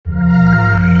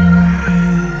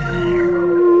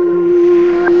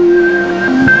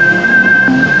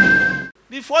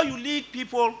before you lead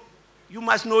people, you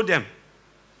must know them.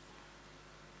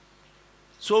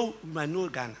 So we must know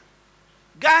Ghana.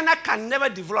 Ghana can never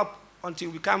develop until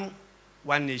we become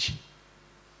one nation.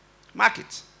 Mark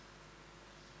it.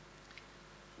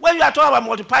 When you are talking about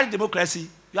multi-party democracy,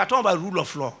 you are talking about rule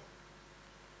of law.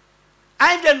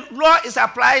 And if the law is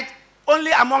applied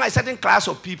only among a certain class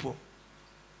of people,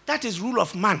 that is rule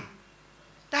of man.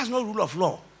 That's not rule of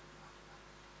law.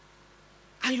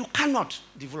 And you cannot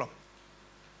develop.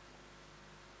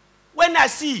 When I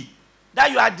see that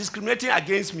you are discriminating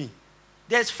against me,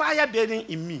 there's fire burning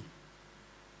in me,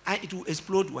 and it will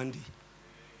explode one day.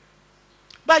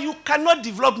 But you cannot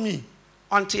develop me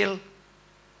until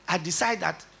I decide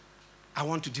that I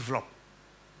want to develop.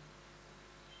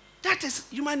 That is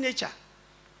human nature.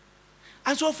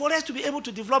 And so for us to be able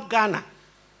to develop Ghana,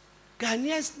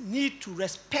 Ghanaians need to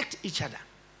respect each other.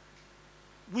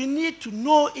 We need to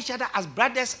know each other as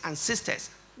brothers and sisters.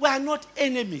 We are not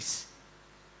enemies.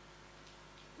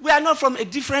 We are not from a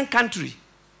different country.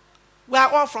 We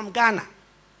are all from Ghana.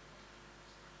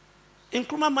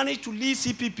 Nkrumah managed to lead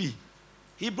CPP.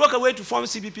 He broke away to form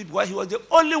CPP because he was the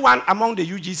only one among the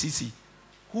UGCC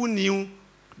who knew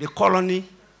the colony,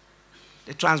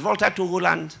 the Transvolta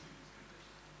Togoland,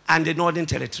 and the Northern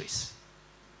Territories.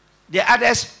 The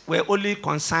others were only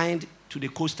consigned to the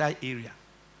coastal area.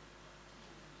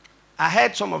 I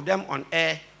heard some of them on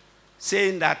air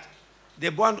saying that the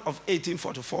bond of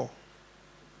 1844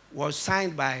 was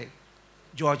signed by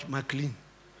George McLean.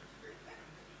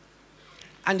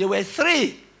 And there were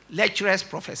 3 lecturers,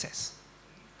 professors,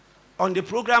 on the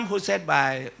program hosted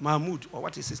by Mahmoud, or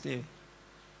what is his name?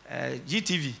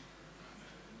 GTV.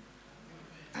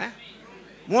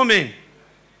 Woman.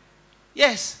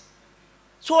 Yes.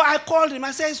 So I called him.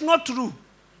 I said, it's not true.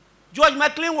 George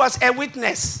McLean was a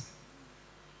witness.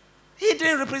 He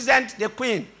didn't represent the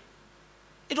Queen.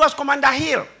 It was Commander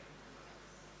Hill.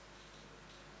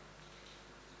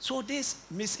 So this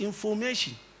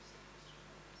misinformation.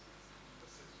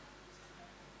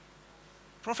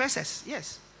 Professors,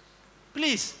 yes.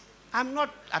 Please, I'm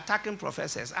not attacking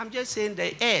professors. I'm just saying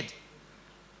they erred.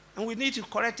 And we need to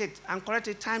correct it, and correct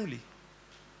it timely.